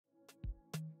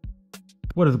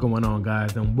What is going on,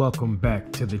 guys, and welcome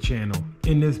back to the channel.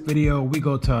 In this video we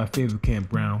go to our favorite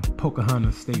campground,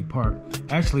 Pocahontas State Park.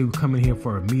 Actually, we're coming here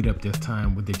for a meetup this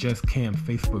time with the Just Camp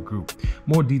Facebook group.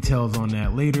 More details on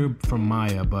that later from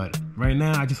Maia, but right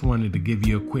now I just wanted to give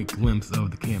you a quick glimpse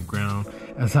of the campground.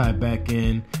 As I back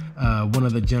in, one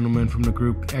of the gentlemen from the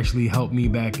group actually helped me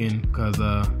back in because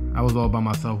I was all by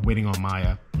myself waiting on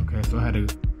Maia. Okay, so I had to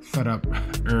set up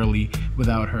early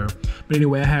without her. But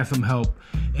anyway, I had some help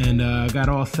and got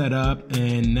all set up,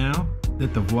 and now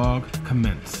let the vlog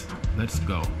commence. Let's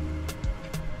go.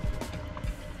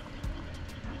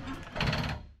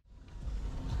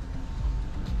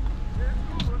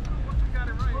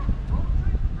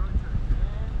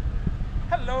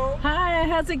 Hello. Hi,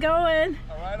 how's it going?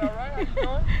 All right. How you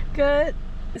doing? Good.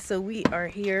 So we are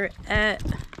here at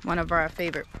one of our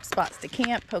favorite spots to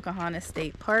camp, Pocahontas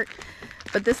State Park.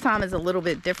 But this time is a little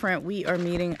bit different. We are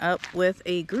meeting up with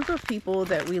a group of people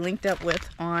that we linked up with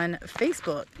on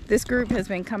Facebook. This group has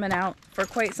been coming out for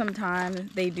quite some time.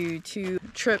 They do 2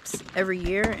 trips every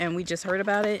year, and we just heard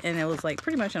about it, and it was like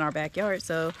pretty much in our backyard,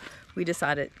 so we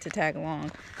decided to tag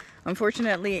along.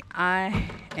 Unfortunately, I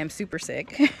am super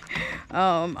sick.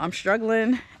 I'm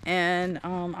struggling, and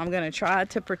I'm gonna try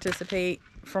to participate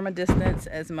from a distance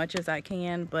as much as I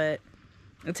can, but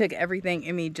it took everything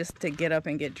in me just to get up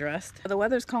and get dressed. The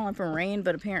weather's calling for rain,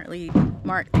 but apparently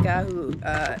Mark, the guy who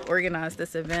organized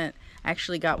this event,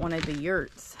 actually got one of the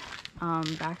yurts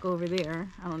back over there.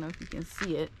 I don't know if you can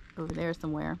see it over there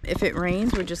somewhere. If it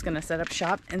rains, we're just gonna set up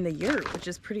shop in the yurt, which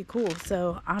is pretty cool.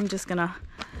 So I'm just gonna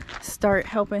start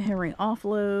helping Henry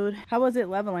offload. How was it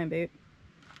leveling, babe?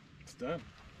 It's done.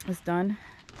 It's done.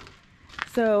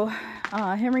 So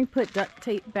Henry put duct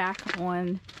tape back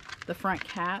on the front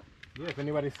cap. Yeah, if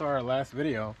anybody saw our last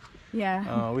video,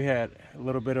 Yeah. we had a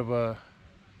little bit of a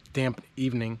damp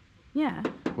evening. Yeah.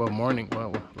 Well, morning,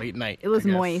 well, late night. It was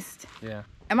moist. Yeah.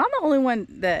 Am I the only one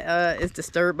that is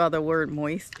disturbed by the word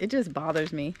moist? It just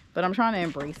bothers me, but I'm trying to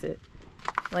embrace it.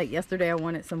 Like yesterday, I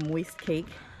wanted some moist cake.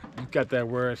 You got that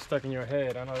word stuck in your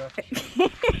head. I know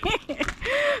that.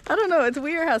 I don't know. It's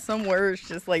weird how some words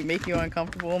just like make you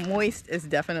uncomfortable. Moist is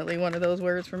definitely one of those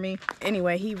words for me.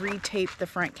 Anyway, he retaped the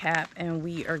front cap, and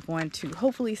we are going to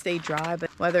hopefully stay dry, but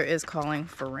weather is calling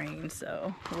for rain,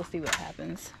 so we'll see what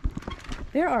happens.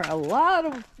 There are a lot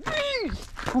of bees.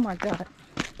 Oh my God.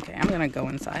 Okay, I'm gonna go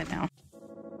inside now.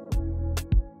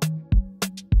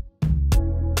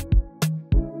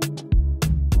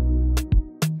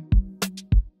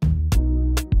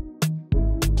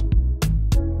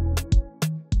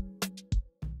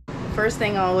 First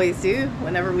thing I always do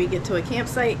whenever we get to a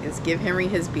campsite is give Henry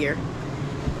his beer.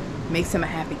 Makes him a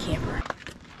happy camper.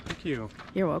 Thank you.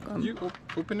 You're welcome. Did you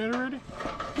open it already?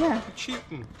 Yeah. You're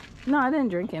cheating. No, I didn't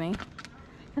drink any.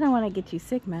 I don't want to get you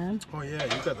sick, man. Oh yeah,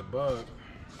 you got the bug.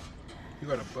 You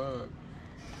got a bug.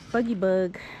 Buggy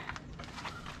bug.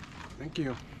 Thank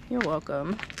you. You're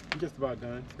welcome. I'm just about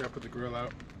done. Gotta put the grill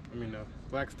out. I mean, the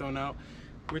Blackstone out,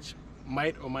 which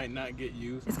might or might not get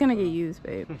used. It's gonna get used,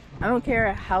 babe. I don't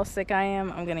care how sick I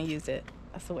am. I'm gonna use it.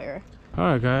 I swear. All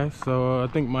right, guys. So I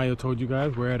think Maia told you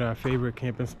guys we're at our favorite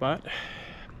camping spot,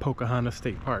 Pocahontas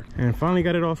State Park, and finally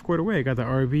got it all squared away. Got the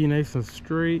RV nice and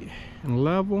straight and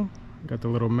level. Got the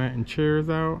little mat and chairs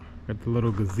out. Got the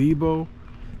little gazebo.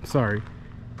 Sorry,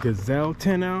 Gazelle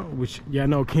tent out, which y'all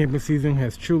know camping season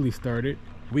has truly started.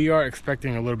 We are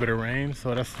expecting a little bit of rain,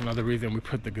 so that's another reason we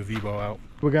put the gazebo out.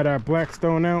 We got our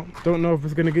Blackstone out. Don't know if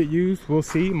it's gonna get used. We'll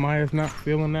see. Maia's not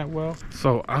feeling that well,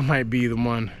 so I might be the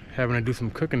one having to do some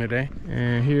cooking today.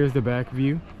 And here's the back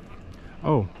view.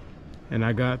 Oh, and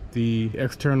I got the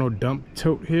external dump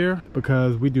tote here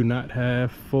because we do not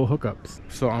have full hookups.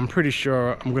 So I'm pretty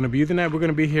sure I'm gonna be using that. We're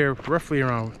gonna be here roughly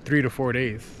around 3 to 4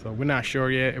 days. So we're not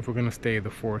sure yet if we're gonna stay the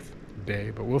 4th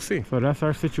day, but we'll see. So that's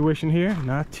our situation here.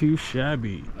 Not too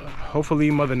shabby.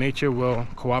 Hopefully Mother Nature will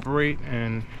cooperate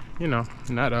and, you know,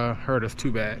 not hurt us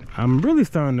too bad. I'm really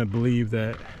starting to believe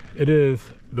that it is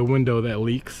the window that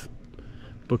leaks,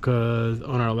 because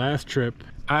on our last trip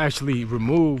I actually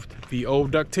removed the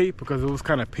old duct tape because it was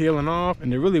kind of peeling off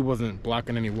and it really wasn't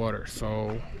blocking any water.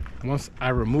 So once I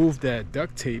removed that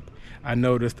duct tape, I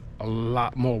noticed a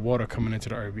lot more water coming into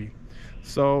the RV.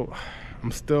 So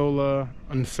I'm still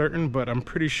uncertain, but I'm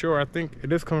pretty sure, I think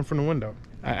it is coming from the window.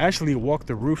 I actually walked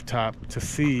the rooftop to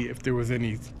see if there was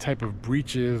any type of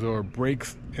breaches or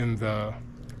breaks in the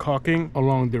caulking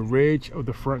along the ridge of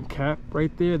the front cap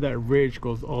right there. That ridge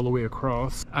goes all the way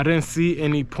across. I didn't see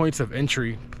any points of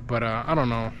entry, but I don't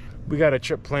know. We got a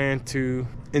trip planned to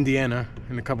Indiana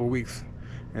in a couple weeks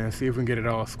and see if we can get it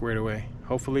all squared away.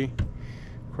 Hopefully,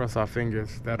 cross our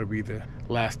fingers, that'll be the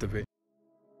last of it.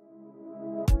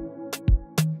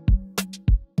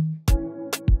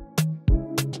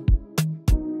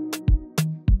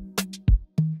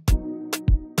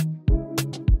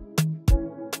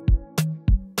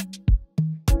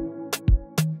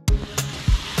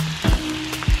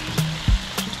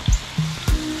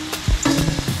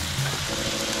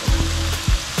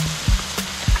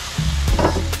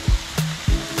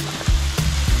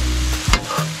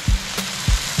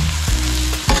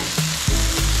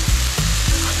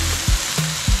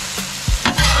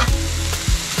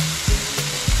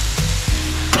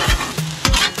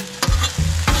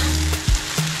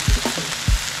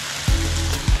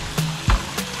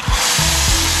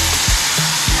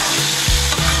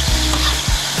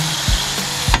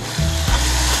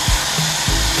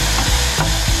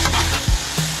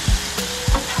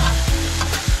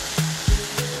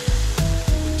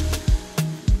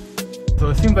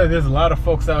 like there's a lot of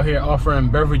folks out here offering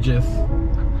beverages,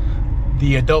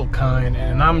 the adult kind,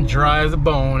 and I'm dry as a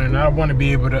bone, and I want to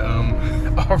be able to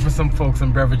offer some folks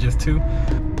some beverages too.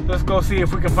 Let's go see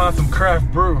if we can find some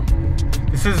craft brew.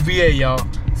 This is VA, y'all,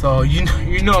 so you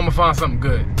know I'm gonna find something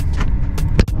good.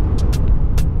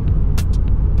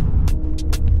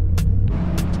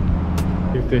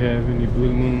 If they have any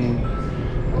Blue Moon,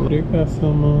 oh, they got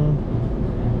some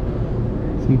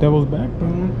Devil's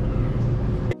Backbone.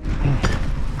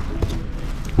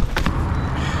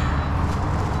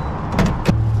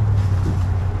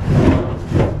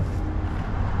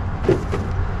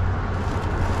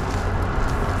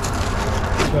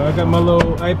 So I got my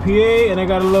little IPA and I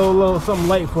got a little something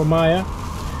light for Maya.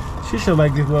 She should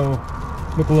like these little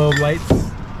lights.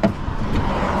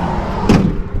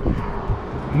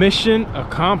 Mission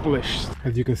accomplished.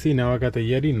 As you can see now, I got the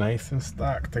Yeti nice and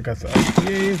stocked. I got the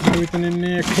IPAs and everything in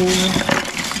there, cooling.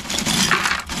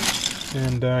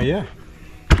 And yeah,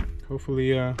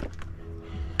 hopefully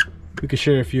we can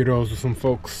share a few of those with some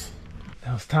folks.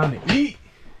 Now it's time to eat.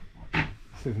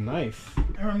 This is nice.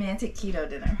 A romantic keto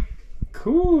dinner.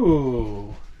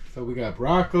 Cool. So we got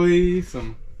broccoli,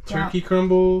 some turkey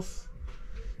crumbles,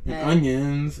 and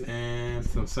onions, and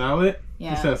some salad.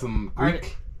 Yeah. This has some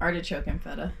Greek. Artichoke and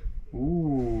feta.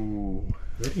 Ooh,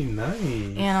 very nice.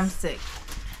 And I'm sick.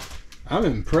 I'm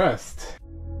impressed.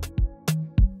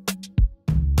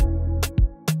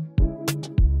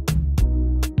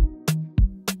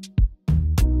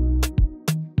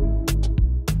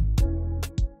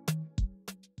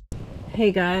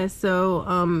 Hey guys,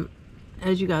 so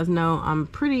as you guys know, I'm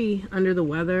pretty under the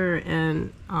weather,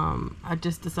 and I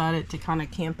just decided to kind of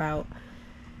camp out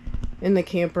in the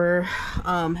camper.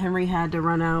 Henry had to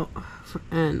run out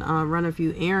and run a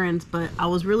few errands, but I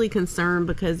was really concerned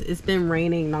because it's been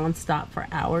raining nonstop for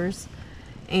hours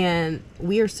and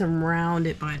we are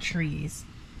surrounded by trees.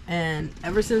 And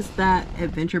ever since that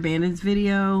Adventure Bandits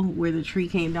video where the tree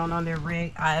came down on their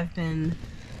rig, I've been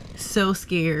so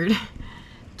scared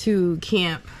to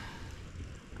camp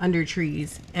under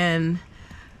trees. And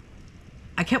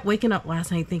I kept waking up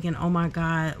last night thinking, oh my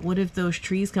God, what if those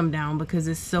trees come down, because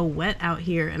it's so wet out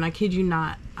here. And I kid you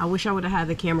not, I wish I would have had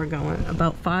the camera going.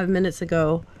 About 5 minutes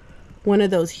ago, one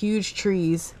of those huge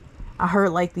trees, I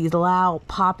heard like these loud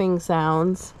popping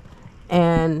sounds,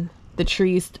 and the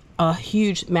trees, a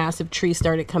huge massive tree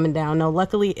started coming down. Now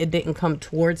luckily it didn't come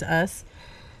towards us,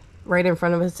 right in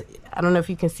front of us. I don't know if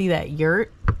you can see that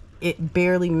yurt. It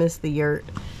barely missed the yurt.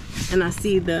 And I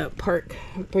see the park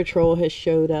patrol has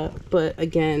showed up, but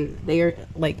again, they are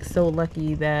like so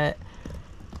lucky that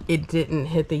it didn't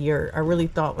hit the yurt. I really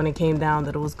thought when it came down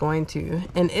that it was going to.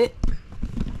 And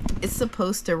it's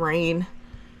supposed to rain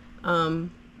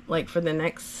like for the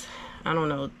next, I don't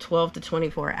know, 12 to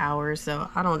 24 hours. So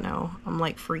I don't know, I'm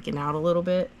like freaking out a little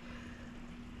bit,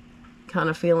 kind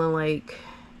of feeling like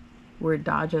we're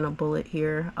dodging a bullet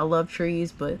here. I love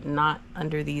trees, but not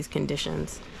under these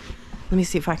conditions. Let me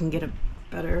see if I can get a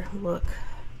better look.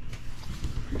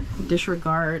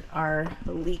 Disregard our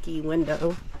leaky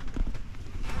window.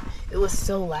 It was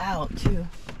so loud too.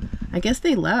 I guess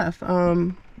they left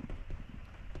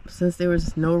since there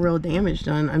was no real damage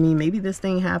done. I mean, maybe this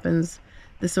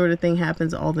sort of thing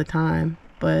happens all the time,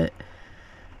 but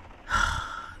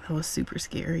that was super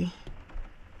scary.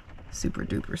 Super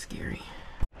duper scary.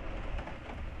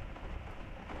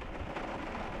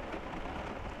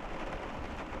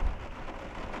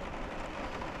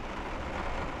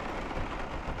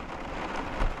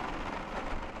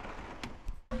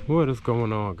 What is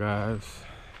going on, guys?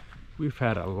 We've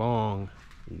had a long,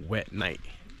 wet night.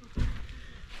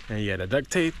 And yeah, the duct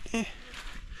tape, didn't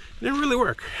really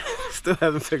work. Still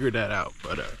haven't figured that out,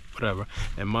 but whatever.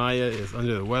 And Maya is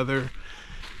under the weather,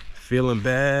 feeling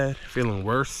bad, feeling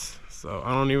worse. So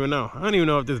I don't even know. I don't even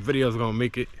know if this video is gonna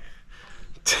make it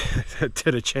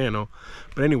to the channel.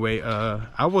 But anyway,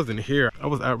 I wasn't here. I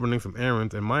was out running some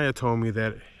errands, and Maya told me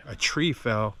that a tree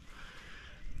fell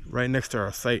right next to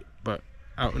our site, but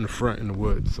out in the front in the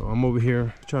woods. So I'm over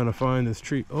here trying to find this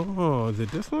tree. Oh, is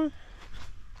it this one?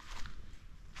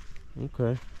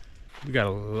 Okay. We got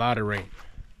a lot of rain.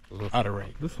 A lot of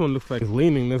rain. This one looks like it's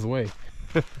leaning this way.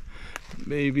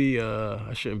 Maybe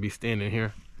I shouldn't be standing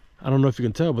here. I don't know if you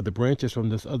can tell, but the branches from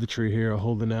this other tree here are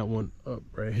holding that one up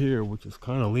right here, which is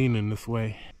kind of leaning this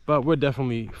way. But we're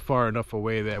definitely far enough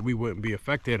away that we wouldn't be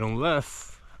affected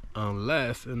unless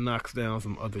it knocks down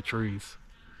some other trees.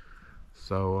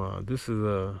 So this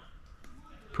is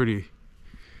pretty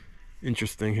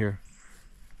interesting here.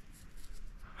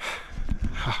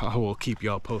 I will keep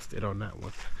y'all posted on that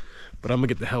one. But I'm gonna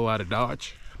get the hell out of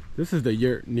Dodge. This is the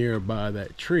yurt nearby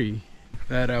that tree.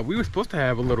 that we were supposed to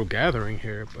have a little gathering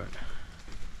here, but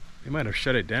they might have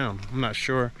shut it down. I'm not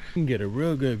sure. You can get a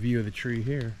real good view of the tree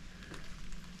here.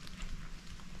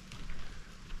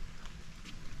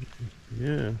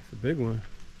 Yeah, it's a big one.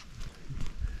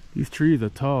 These trees are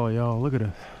tall, y'all. Look at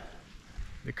us.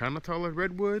 They're kind of tall as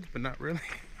redwoods, but not really.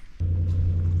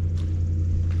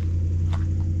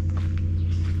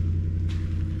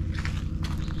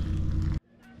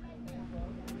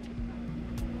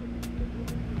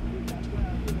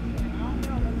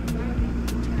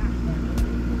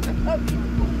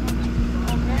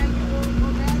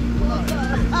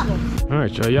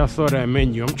 Alright, y'all saw that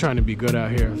menu. I'm trying to be good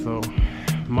out here, so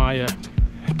Maya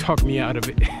talked me out of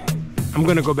it. I'm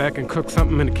gonna go back and cook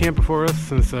something in the camper for us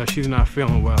since she's not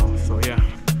feeling well. So yeah,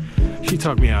 she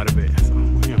talked me out of it. So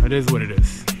you know, it is what it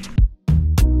is.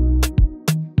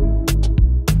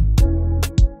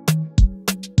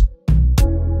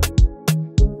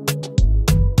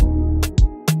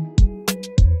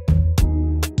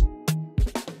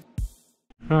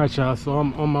 Alright, y'all, so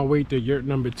I'm on my way to Yurt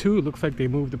number 2. It looks like they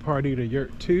moved the party to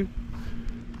Yurt 2,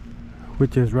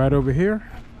 which is right over here.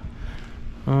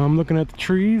 I'm looking at the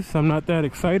trees. I'm not that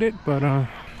excited, but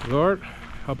Lord,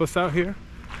 help us out here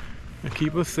and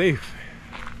keep us safe.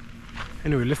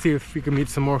 Anyway, let's see if we can meet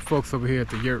some more folks over here at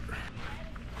the Yurt.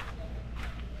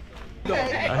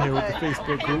 I'm here with the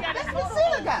Facebook group.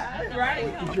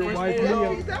 Is your wife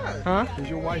Mia? Huh? Is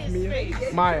your wife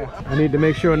Mia? Maya. I need to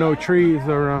make sure no trees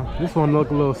are around. This one look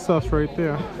a little sus right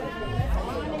there.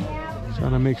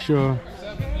 Trying to make sure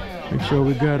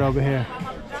we're good over here.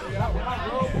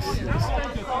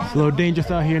 It's a little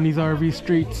dangerous out here in these RV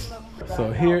streets.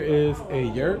 So here is a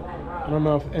Yurt. I don't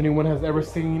know if anyone has ever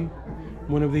seen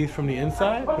one of these from the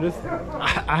inside, but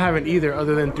I haven't either,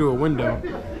 other than through a window.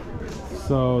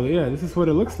 So yeah, this is what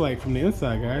it looks like from the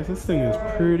inside, guys. This thing is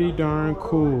pretty darn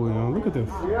cool, you know. Look at this.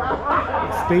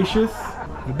 It's spacious.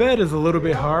 The bed is a little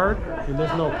bit hard, and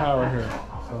there's no power here.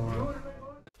 So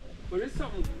Well, there's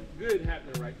something good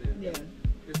happening right there. Yeah.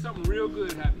 There's something real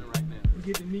good happening right now. We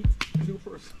get to meet a new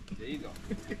person. There you go.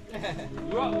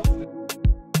 You're up.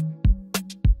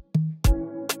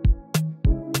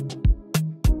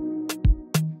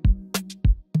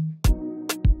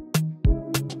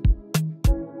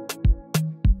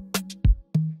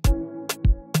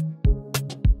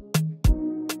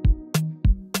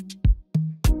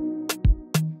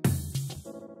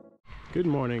 good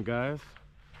morning, guys.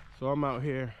 So I'm out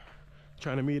here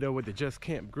trying to meet up with the Just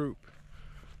Camp group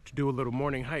to do a little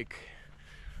morning hike.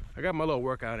 I got my little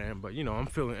workout in, but you know, I'm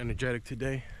feeling energetic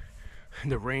today.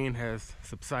 The rain has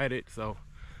subsided, so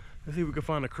let's see if we can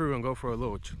find a crew and go for a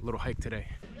little hike today.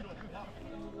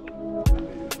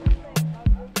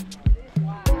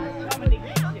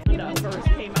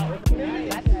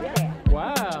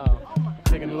 Wow,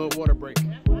 taking a little water break.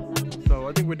 So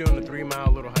I think we're doing a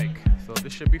 3-mile little hike, so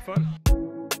this should be fun.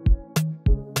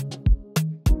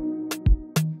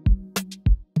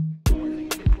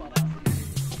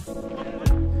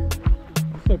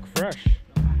 These look fresh.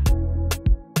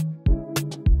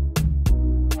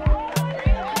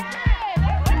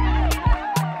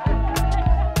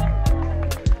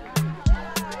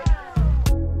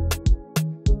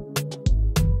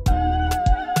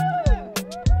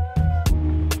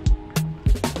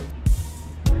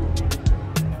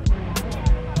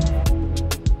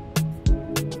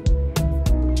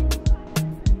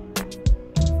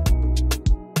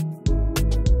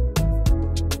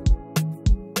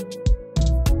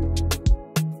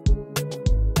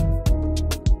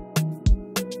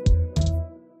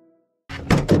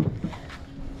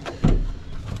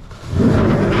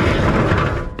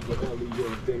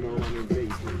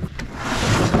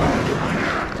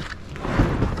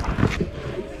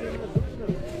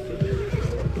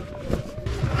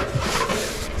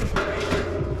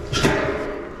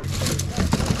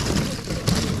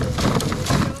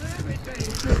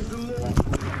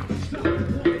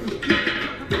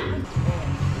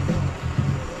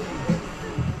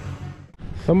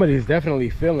 Somebody's definitely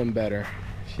feeling better.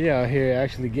 She out here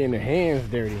actually getting her hands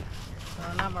dirty.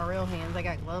 Well, not my real hands. I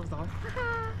got gloves on.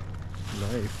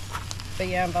 Nice. But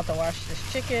yeah, I'm about to wash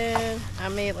this chicken. I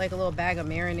made like a little bag of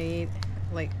marinade.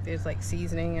 Like there's like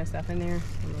seasoning and stuff in there.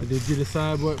 Did you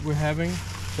decide what we're having?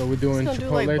 So we're doing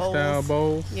Chipotle like style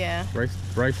bowls? Yeah.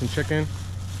 Rice and chicken?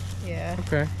 Yeah.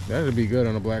 Okay, that'll be good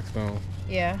on a Blackstone.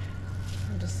 Yeah.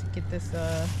 I'll just get this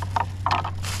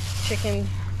chicken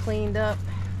cleaned up.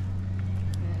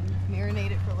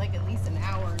 Marinate it for like at least an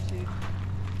hour or two.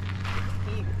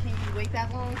 Can you wait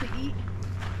that long to eat?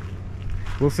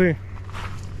 We'll see.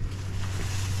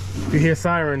 If you hear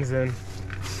sirens, then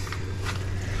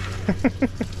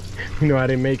you know I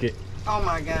didn't make it. Oh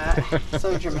my God,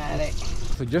 so dramatic.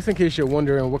 So just in case you're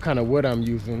wondering what kind of wood I'm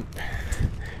using,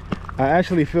 I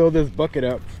actually filled this bucket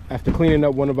up after cleaning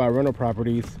up one of our rental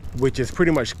properties, which is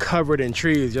pretty much covered in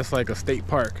trees, just like a state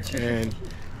park. And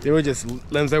there were just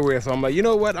limbs everywhere. So I'm like, you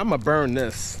know what? I'm gonna burn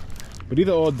this. But these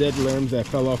are all dead limbs that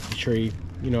fell off the tree.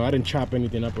 You know, I didn't chop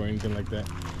anything up or anything like that.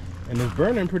 And it's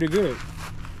burning pretty good.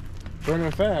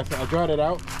 Burning fast. I dried it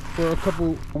out for a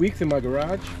couple weeks in my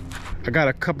garage. I got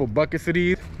a couple buckets of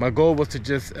these. My goal was to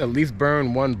just at least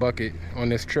burn one bucket on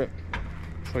this trip.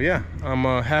 So yeah, I'm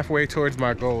halfway towards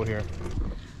my goal here.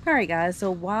 All right guys, so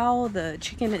while the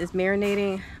chicken is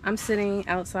marinating, I'm sitting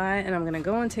outside and I'm gonna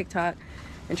go on TikTok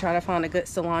and try to find a good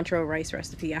cilantro rice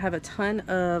recipe. I have a ton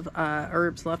of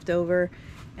herbs left over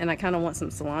and I kind of want some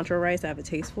cilantro rice. I have a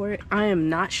taste for it. I am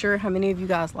not sure how many of you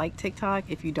guys like TikTok.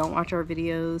 If you don't watch our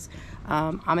videos,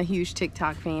 I'm a huge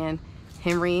TikTok fan.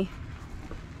 Henry,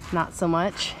 not so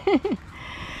much.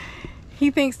 He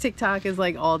thinks TikTok is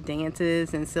like all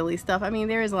dances and silly stuff. I mean,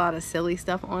 there is a lot of silly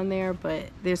stuff on there, but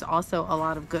there's also a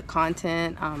lot of good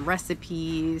content,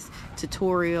 recipes,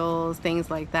 tutorials, things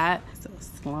like that. So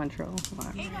cilantro.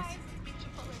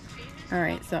 All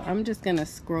right, so I'm just gonna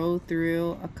scroll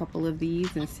through a couple of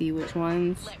these and see which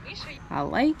ones I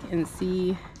like and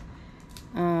see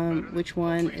which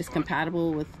one is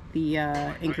compatible with the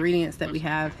ingredients that we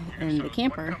have in the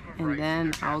camper, and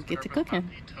then I'll get to cooking.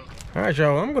 All right,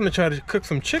 y'all, I'm gonna try to cook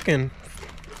some chicken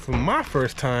for my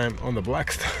first time on the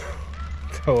black stove.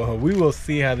 So we will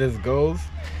see how this goes.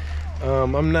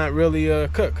 I'm not really a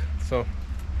cook, so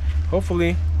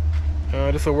hopefully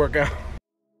this will work out.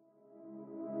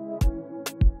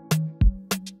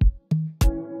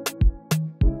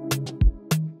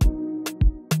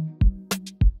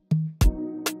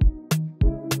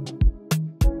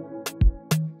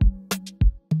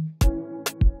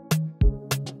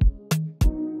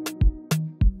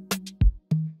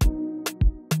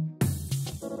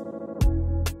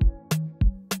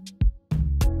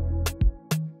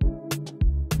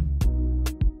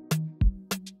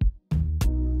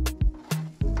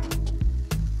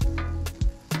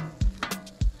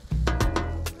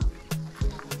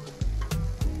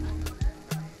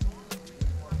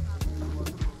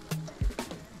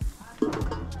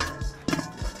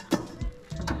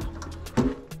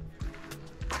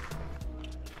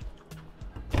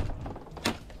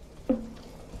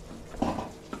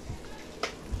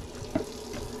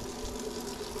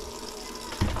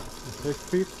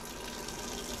 This piece?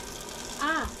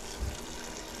 Ah.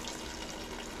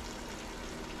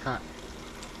 Hot.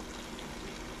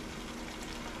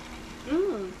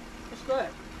 It's good.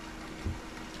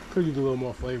 Could use a little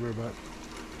more flavor, but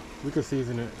we could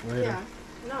season it later. Yeah.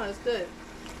 No, it's good.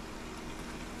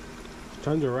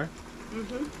 Tundra, right?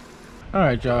 All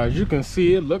right, y'all. As you can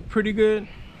see, it looked pretty good.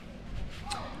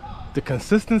 The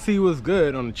consistency was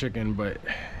good on the chicken, but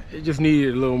it just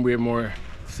needed a little bit more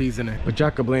seasoning. But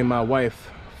y'all could blame my wife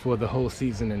for the whole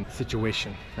seasoning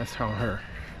situation. That's on her.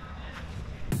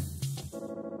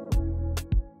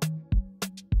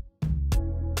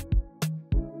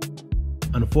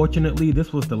 Unfortunately,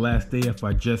 this was the last day of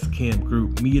our Just Camp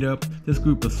group meetup. This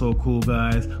group is so cool,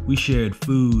 guys. We shared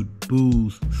food,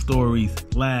 booze, stories,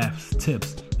 laughs,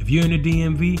 tips. If you're in the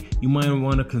DMV, you might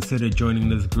want to consider joining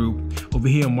this group. Over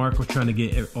here, Mark was trying to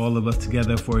get all of us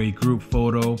together for a group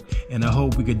photo, and I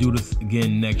hope we could do this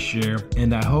again next year,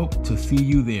 and I hope to see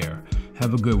you there.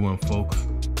 Have a good one, folks.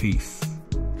 Peace.